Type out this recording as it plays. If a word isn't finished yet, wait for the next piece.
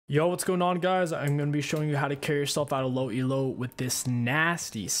Yo, what's going on, guys? I'm going to be showing you how to carry yourself out of low elo with this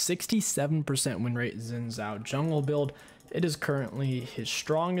nasty 67% win rate XIn Zhao jungle build. It is currently his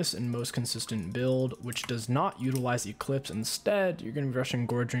strongest and most consistent build, which does not utilize Eclipse. Instead, you're going to be rushing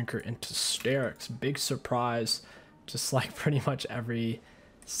Gore Drinker into 𝗕𝘂𝘀𝗀𝗀𝗀. Big surprise, just like pretty much every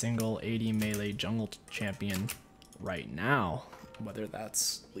single AD melee jungle champion right now. Whether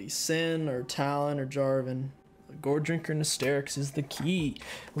that's Lee Sin or Talon or Jarvan, Gore Drinker into 𝗕𝘂𝘀𝗀𝗀𝗀 is the key.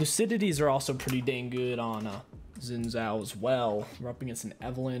 Lucidities are also pretty dang good on XIn Zhao as well. We're up against an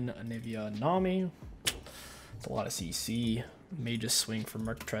Evelynn, a Nivea, Nami. It's a lot of CC. May just swing for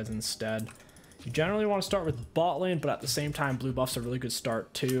Merc Treads instead. You generally want to start with bot lane, but at the same time, blue buff's a really good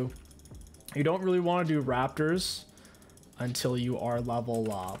start too. You don't really want to do Raptors until you are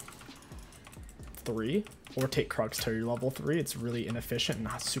level 3, or take Krugs till you're level 3. It's really inefficient and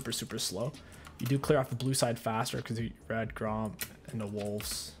not super slow. You do clear off the blue side faster because you red Gromp and the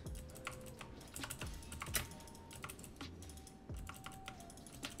wolves.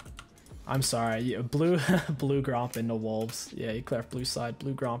 I'm sorry, blue Gromp into wolves. Yeah, you clear off blue side,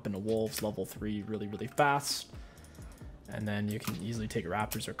 blue Gromp into wolves, level 3 really fast. And then you can easily take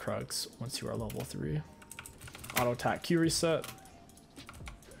Raptors or Krugs once you are level 3. Auto attack Q reset.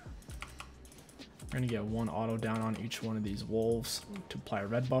 We're gonna get one auto down on each one of these wolves to apply a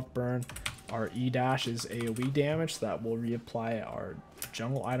red buff burn. Our E dash is AoE damage, so that will reapply our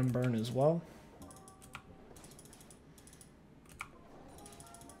jungle item burn as well.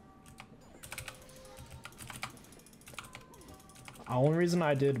 The only reason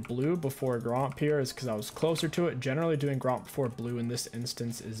I did blue before Gromp here is because I was closer to it. Generally doing Gromp before blue in this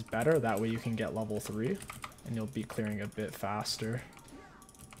instance is better. That way you can get level 3 and you'll be clearing a bit faster.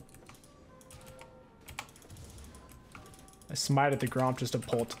 I smited the Gromp just to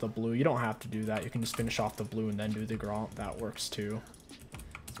pull it to the blue. You don't have to do that. You can just finish off the blue and then do the Gromp. That works too.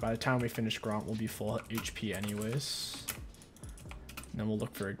 So by the time we finish Gromp, we'll be full HP anyways. And then we'll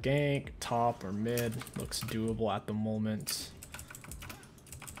look for a gank, top or mid. Looks doable at the moment.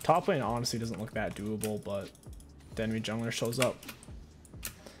 Top lane honestly doesn't look that doable, but the enemy jungler shows up.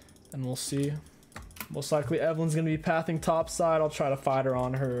 Then we'll see. Most likely Evelynn's going to be pathing top side. I'll try to fight her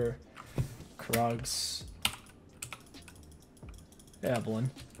on her Krugs. Evelynn.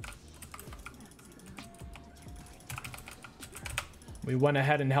 We went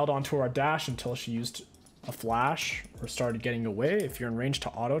ahead and held on to our dash until she used a flash or started getting away. If you're in range to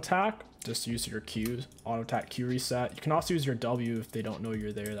auto attack, just use your Q, auto attack Q reset. You can also use your W if they don't know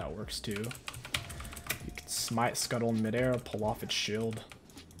you're there. That works too. You can smite Scuttle in midair, pull off its shield.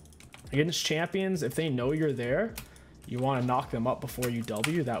 Against champions, if they know you're there, you want to knock them up before you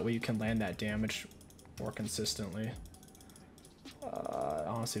W. That way you can land that damage more consistently. I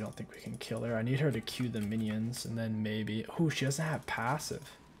honestly don't think we can kill her. I need her to Q the minions and then maybe... Oh, she doesn't have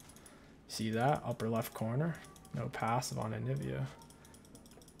passive. See that? Upper left corner. No passive on Nivea.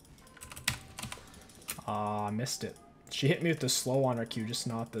 I missed it. She hit me with the slow on her Q, just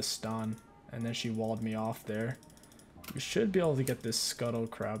not the stun. And then she walled me off there. We should be able to get this Scuttle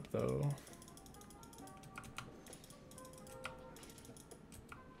crab though.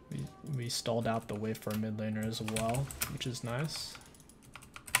 We stalled out the wave for a mid laner as well, which is nice.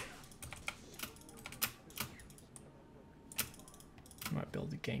 Might be able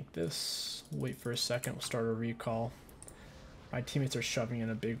to gank this. Wait for a second, we'll start a recall. My teammates are shoving in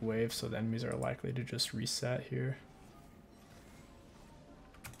a big wave, so the enemies are likely to just reset here.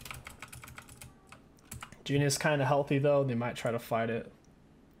 Genius kind of healthy though, they might try to fight it.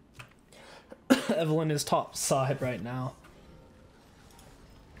 Evelynn is top side right now.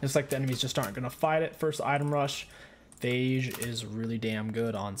 It's like the enemies just aren't going to fight it. First item rush. Phage is really damn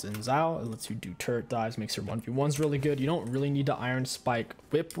good on XIn Zhao. It lets you do turret dives, makes your 1v1s really good. You don't really need to Iron Spike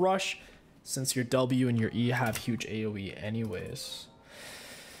Whip Rush since your W and your E have huge AoE anyways.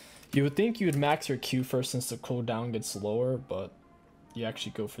 You would think you would max your Q first since the cooldown gets lower, but you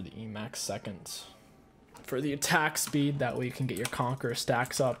actually go for the E max second. For the attack speed, that way you can get your Conqueror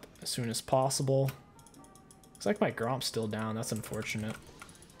stacks up as soon as possible. Looks like my Gromp's still down. That's unfortunate.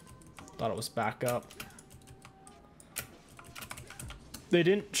 Thought it was back up. They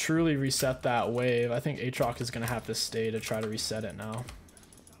didn't truly reset that wave. I think Aatrox is going to have to stay to try to reset it now.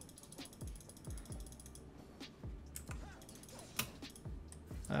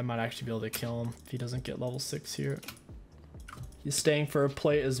 I might actually be able to kill him if he doesn't get level 6 here. He's staying for a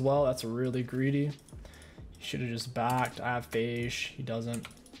plate as well. That's really greedy. He should have just backed. I have Phage. He doesn't.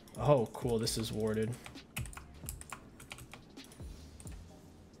 Oh, cool. This is warded.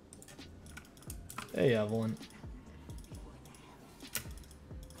 Hey, Evelynn.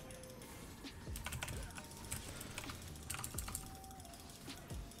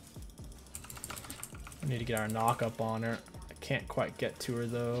 Need to get our knock up on her. I can't quite get to her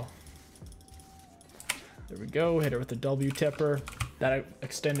though. There we go. Hit her with the W tipper. That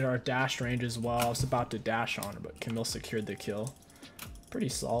extended our dash range as well. I was about to dash on her, but 𝗕𝐂 secured the kill. Pretty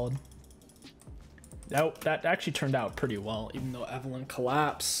solid. That actually turned out pretty well, even though Evelyn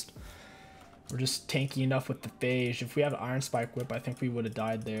collapsed. We're just tanky enough with the phage. If we had Iron Spike Whip, I think we would have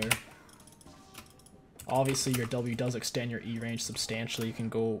died there. Obviously, your W does extend your E range substantially. You can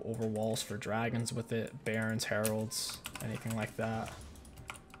go over walls for dragons with it, barons, heralds, anything like that.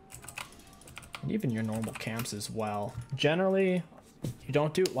 And even your normal camps as well. Generally, you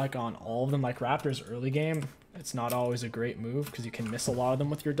don't do it like on all of them. Like Raptors early game, it's not always a great move because you can miss a lot of them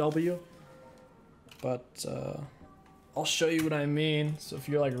with your W. But I'll show you what I mean. So if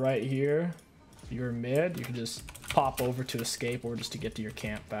you're like right here, if you're mid, you can just pop over to escape or just to get to your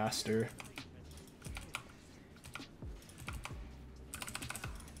camp faster.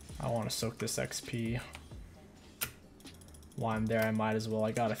 I want to soak this XP. While I'm there, I might as well.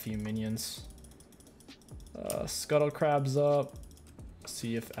 I got a few minions. 𝗕𝗂𝘀𝗶𝗹's up.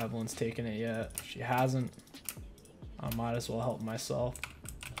 See if Evelyn's taken it yet. She hasn't. I might as well help myself.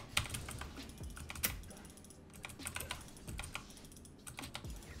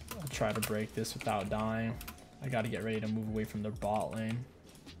 I'll try to break this without dying. I got to get ready to move away from their bot lane.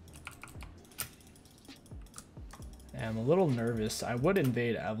 And I'm a little nervous. I would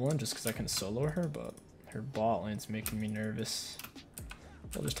invade Evelyn just because I can solo her, but her bot lane's making me nervous.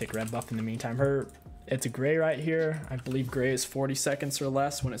 We'll just take red buff in the meantime. It's a gray right here. I believe gray is 40 seconds or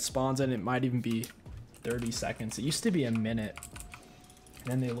less when it spawns in. It might even be 30 seconds. It used to be a minute,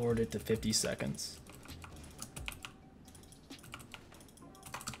 and then they lowered it to 50 seconds.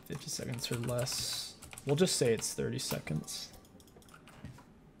 50 seconds or less. We'll just say it's 30 seconds.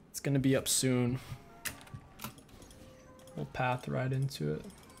 It's gonna be up soon. We'll path right into it.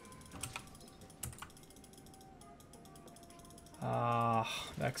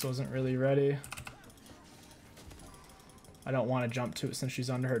 Vex wasn't really ready. I don't want to jump to it since she's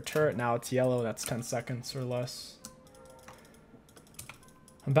under her turret. Now it's yellow. That's 10 seconds or less.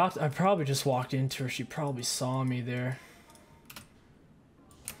 I probably just walked into her. She probably saw me there.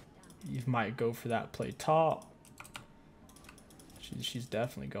 Eve might go for that play top. She's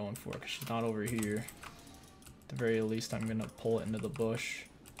definitely going for it because she's not over here. At the very least, I'm gonna pull it into the bush.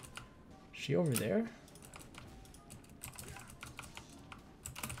 Is she over there?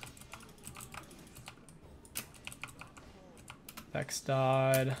 Vex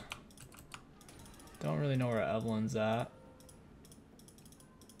died. Don't really know where Evelyn's at.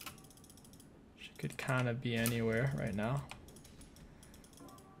 She could kind of be anywhere right now.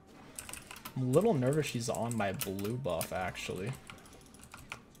 I'm a little nervous she's on my blue buff, actually.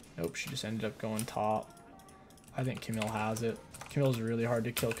 Nope, she just ended up going top. I think 𝗕𝐂 has it. 𝗕𝐂's really hard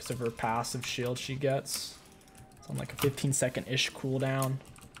to kill because of her passive shield she gets. It's on like a 15-second-ish cooldown.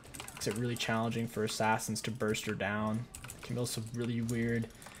 Makes it really challenging for assassins to burst her down. 𝗕𝐂's a really weird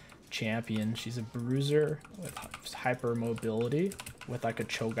champion. She's a bruiser with hyper mobility with like a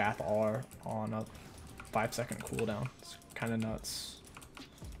𝗕𝗂𝘀𝗶𝗹 on a 5-second cooldown. It's kind of nuts.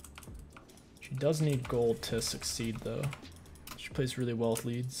 She does need gold to succeed though. She plays really well with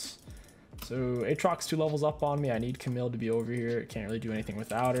leads. So Aatrox's 2 levels up on me. I need 𝗕𝐂 to be over here. Can't really do anything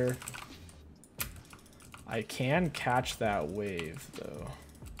without her. I can catch that wave though.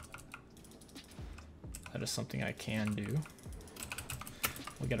 That is something I can do.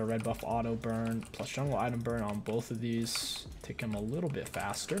 We'll get a red buff auto burn plus jungle item burn on both of these. Take him a little bit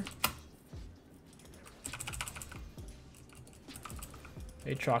faster.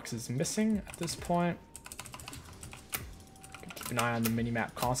 Aatrox is missing at this point. Keep an eye on the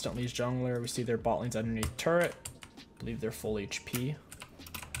minimap constantly as jungler. We see their bot lane's underneath turret. I believe they're full HP.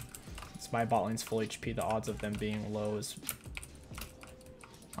 Since my bot lane's full HP, the odds of them being low is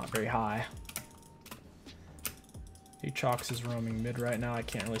not very high. Aatrox is roaming mid right now. I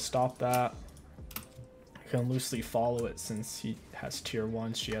can't really stop that. I can loosely follow it since he has tier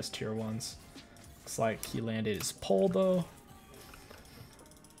 1s. She has tier 1s. Looks like he landed his pole though.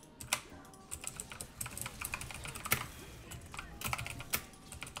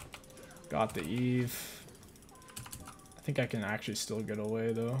 Got the Eve. I think I can actually still get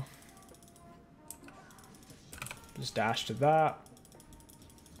away though. Just dash to that.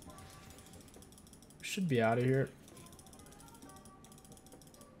 Should be out of here.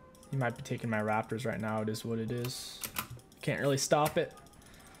 He might be taking my raptors right now. It is what it is. Can't really stop it.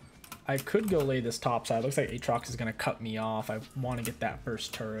 I could go lay this top side. Looks like Aatrox is going to cut me off. I want to get that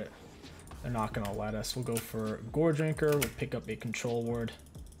first turret. They're not going to let us. We'll go for Gore Drinker. We'll pick up a control ward.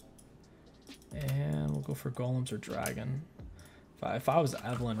 And we'll go for golems or dragon. If I was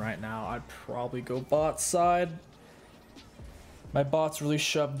Evelyn right now, I'd probably go bot side. My bot's really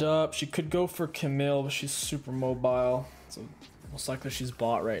shoved up. She could go for Camille, but she's super mobile. So most likely she's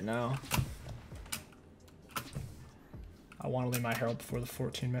bot right now. I want to leave my herald before the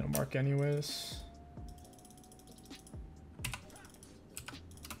 14-minute mark anyways.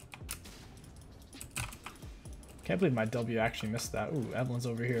 Can't believe my W actually missed that. Ooh, Evelyn's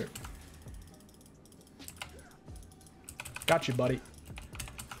over here. Got you, buddy.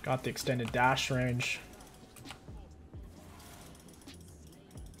 Got the extended dash range.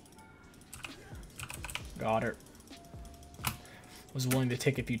 Got her. Was willing to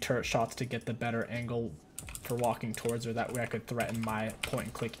take a few turret shots to get the better angle for walking towards her. That way I could threaten my point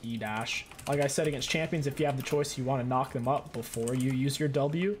and click E dash. Like I said, against champions, if you have the choice, you want to knock them up before you use your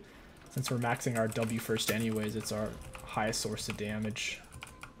W. Since we're maxing our W first anyways, it's our highest source of damage.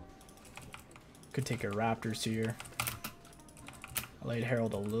 Could take our Raptors here. I laid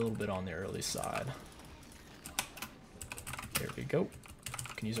Herald a little bit on the early side. There we go.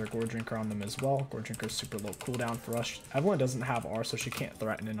 Can use our Gore Drinker on them as well. Gore Drinker is super low cooldown for us. Evelyn doesn't have R, so she can't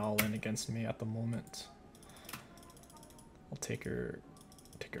threaten an all-in against me at the moment. I'll take her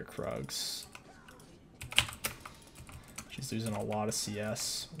Krugs. She's losing a lot of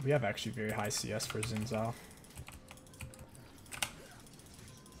CS. We have actually very high CS for XIn Zhao.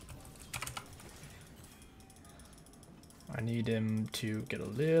 I need him to get a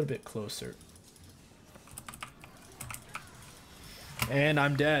little bit closer. And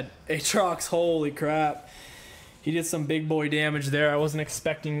I'm dead. 𝗕𝘂𝐀𝐋𝐒, holy crap. He did some big boy damage there. I wasn't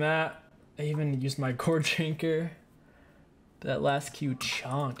expecting that. I even used my Gore Drinker. That last Q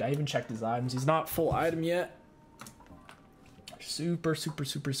chunked. I even checked his items. He's not full item yet.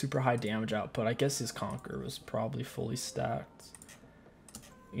 Super high damage output. I guess his Conqueror was probably fully stacked.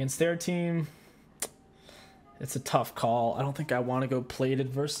 Against their team, it's a tough call. I don't think I want to go plated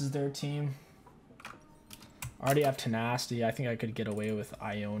versus their team. I already have tenacity. I think I could get away with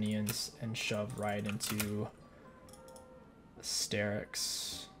Ionians and shove right into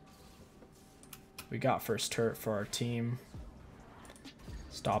𝗕𝘂𝐀𝐋𝐒. We got first turret for our team.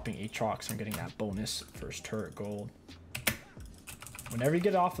 Stopping 𝗕𝘂𝐀𝐋𝐒 from getting that bonus first turret gold. Whenever you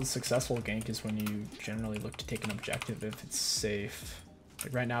get off a successful gank is when you generally look to take an objective if it's safe.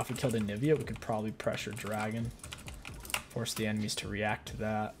 Like right now, if we killed Anivia, we could probably pressure Dragon. Force the enemies to react to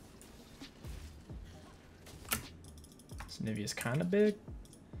that. This Anivia's kind of big.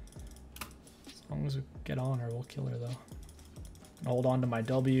 As long as we get on her, we'll kill her though. And hold on to my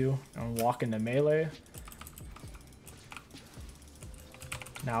W and walk into melee.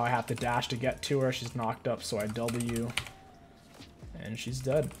 Now I have to dash to get to her. She's knocked up, so I W. And she's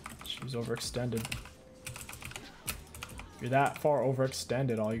dead. She's overextended. If you're that far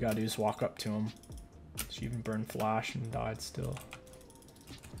overextended, all you gotta do is walk up to him. She even burned flash and died still.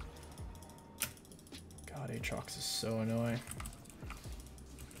 God, 𝗕𝘂𝐀𝐋𝐒 is so annoying.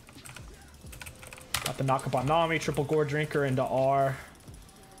 Got the knock up on Nami, triple Gore Drinker into R.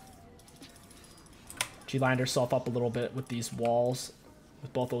 She lined herself up a little bit with these walls.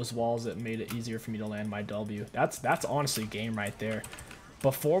 With both those walls, it made it easier for me to land my W. That's honestly game right there.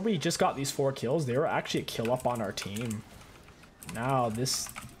 Before we just got these 4 kills, they were actually a kill up on our team. Now this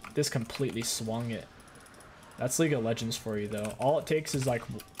completely swung it. That's League of Legends for you though. All it takes is like,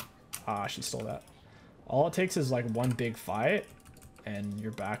 she stole that. All it takes is like one big fight, and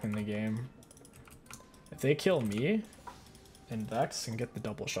you're back in the game. If they kill me and Vex and get the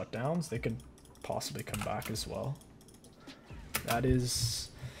double shutdowns, they could possibly come back as well. That is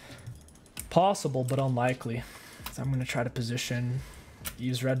possible, but unlikely. So I'm going to try to position,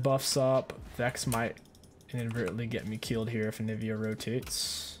 use red buffs up. Vex might inadvertently get me killed here if Anivia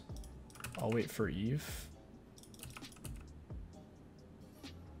rotates. I'll wait for Eve.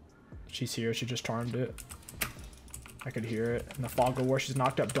 She's here. She just charmed it. I could hear it. In the Fog of War, she's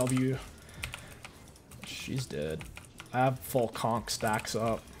knocked up W. She's dead. I have full conk stacks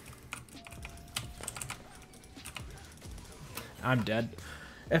up. I'm dead.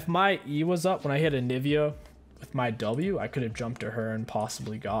 If my E was up when I hit Anivia with my W, I could have jumped to her and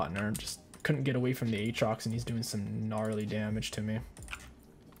possibly gotten her. Just couldn't get away from the 𝗕𝘂𝐀𝐋𝐒, and he's doing some gnarly damage to me.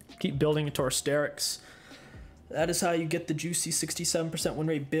 Keep building into our 𝗕𝘂𝐀𝐋𝐒. That is how you get the juicy 67% win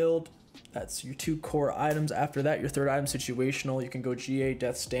rate build. That's your 2 core items. After that, your 3rd item situational. You can go GA,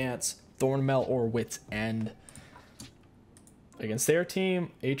 Death Stance, Thornmail, or Wit's End. Against their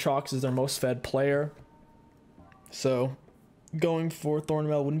team, 𝗕𝘂𝐀𝐋𝐒 is their most fed player. So going for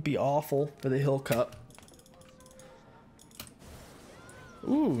Thornmail wouldn't be awful for the Hill Cup.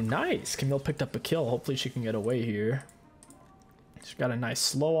 Ooh, nice. Camille picked up a kill. Hopefully she can get away here. She's got a nice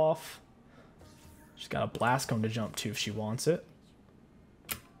slow off. She's got a blast cone to jump to if she wants it.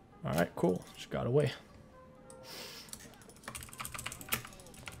 All right, cool. She got away.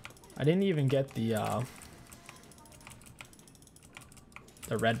 I didn't even get the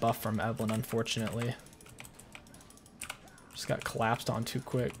red buff from Evelyn, unfortunately. Just got collapsed on too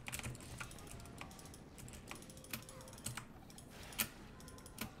quick.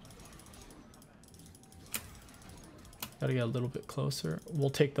 Gotta get a little bit closer.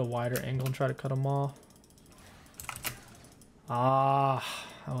 We'll take the wider angle and try to cut him off. Ah,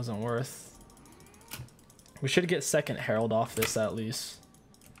 that wasn't worth. We should get second Herald off this at least.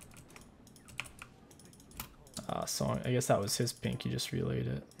 So I guess that was his pink. He just relayed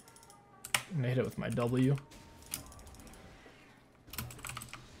it. I'm gonna hit it with my W.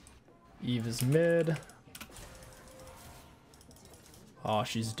 Eve is mid. Oh,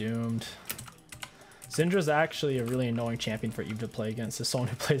 she's doomed. Syndra's actually a really annoying champion for Eve to play against. As someone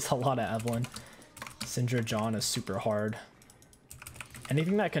who plays a lot of Evelyn, Syndra John is super hard.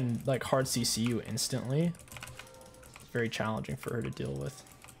 Anything that can like hard CC you instantly, very challenging for her to deal with.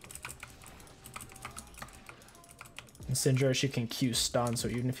 And Syndra, she can Q stun, so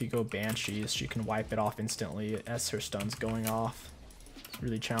even if you go Banshees, she can wipe it off instantly as her stun's going off. It's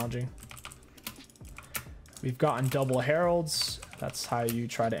really challenging. We've gotten double Heralds. That's how you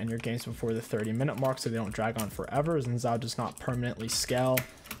try to end your games before the 30-minute mark so they don't drag on forever. XIn Zhao does not permanently scale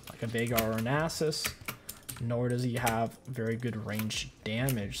like a Veigar or an Nasus, nor does he have very good range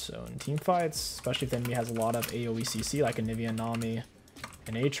damage. So in team fights, especially if the enemy has a lot of AoE CC like a Nivea, Nami,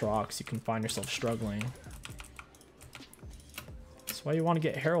 and Aatrox, you can find yourself struggling. That's why you want to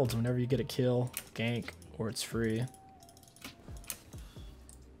get Heralds whenever you get a kill, gank, or it's free.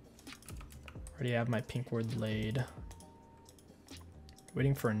 Already have my pink ward laid.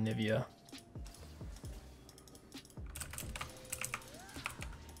 Waiting for a Nivea.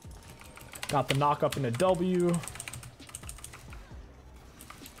 Got the knock up in a W.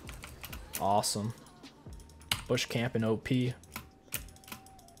 Awesome. Bush camp and OP. This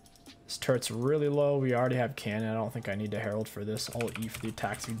turret's really low. We already have cannon. I don't think I need to herald for this. I'll E for the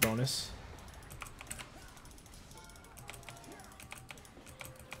attack speed bonus.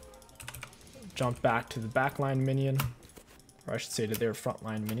 Jump back to the backline minion. Or I should say to their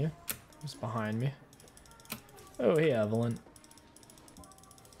frontline minion. Who's behind me. Oh, hey, Evelyn.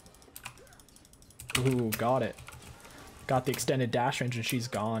 Ooh, got it. Got the extended dash range and she's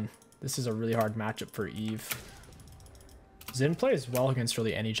gone. This is a really hard matchup for Eve. XIn plays well against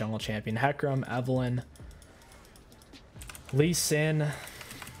really any jungle champion. Hecarim, Evelyn, Lee Sin,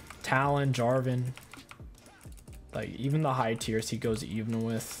 Talon, Jarvan. Like, even the high tiers he goes even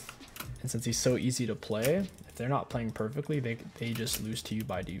with. And since he's so easy to play, if they're not playing perfectly, they just lose to you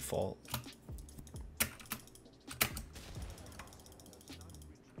by default.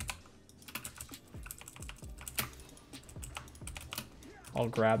 I'll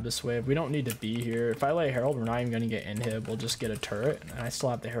grab this wave. We don't need to be here. If I lay Herald, we're not even going to get inhib. We'll just get a turret. And I still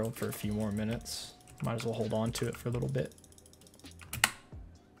have the Herald for a few more minutes. Might as well hold on to it for a little bit.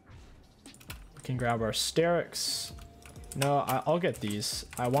 We can grab our Sterix. No, I'll get these.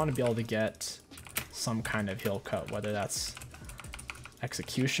 I want to be able to get some kind of heal cut, whether that's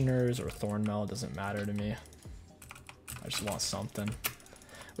Executioners or Thornmail, doesn't matter to me. I just want something.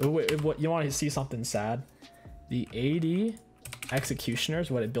 What you want to see something sad? The AD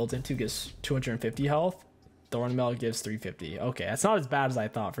Executioners, what it builds into, gives 250 health. Thornmail gives 350. Okay, that's not as bad as I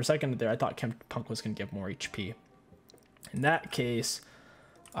thought. For a second there, I thought Punk was going to give more HP. In that case,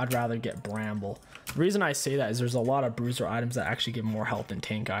 I'd rather get Bramble. The reason I say that is there's a lot of bruiser items that actually give more health than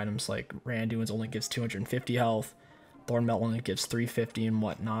tank items. Like Randuin's only gives 250 health. Thornmail only gives 350 and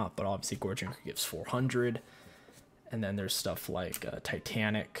whatnot. But obviously Gorging gives 400. And then there's stuff like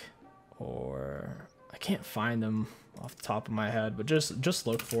Titanic, or I can't find them off the top of my head, but just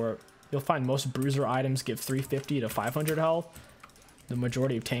look for it. You'll find most bruiser items give 350 to 500 health. The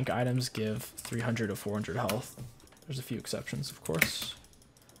majority of tank items give 300 to 400 health. There's a few exceptions, of course.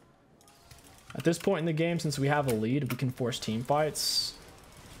 At this point in the game, since we have a lead, we can force team fights.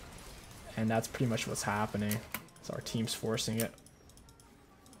 And that's pretty much what's happening. So our team's forcing it.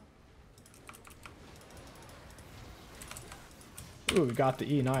 Ooh, we got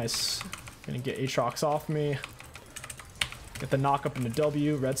the E, nice. Gonna get Aatrox off me. Get the knock up into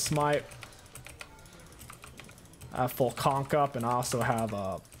W, red smite. I have full conk up, and I also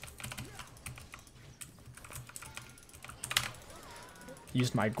have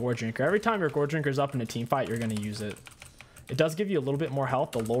used my Gore Drinker. Every time your Gore Drinker's up in a team fight, you're gonna use it. It does give you a little bit more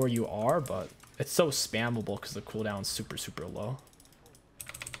health the lower you are, but it's so spammable because the cooldown's super low.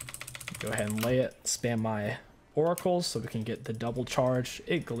 Go ahead and lay it. Spam my oracles so we can get the double charge.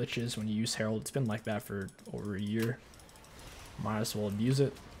 It glitches when you use Herald. It's been like that for over a year. Might as well abuse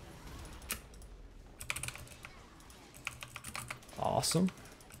it. Awesome.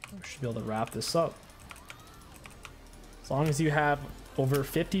 We should be able to wrap this up. As long as you have over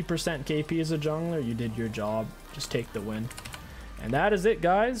 50% KP as a jungler, you did your job. Just take the win. And that is it,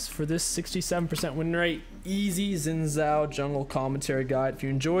 guys, for this 67% win rate. Easy XIn Zhao jungle commentary guide. If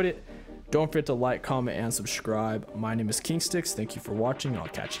you enjoyed it, don't forget to like, comment, and subscribe. My name is Kingstixbusiness. Thank you for watching. I'll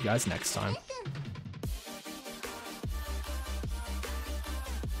catch you guys next time.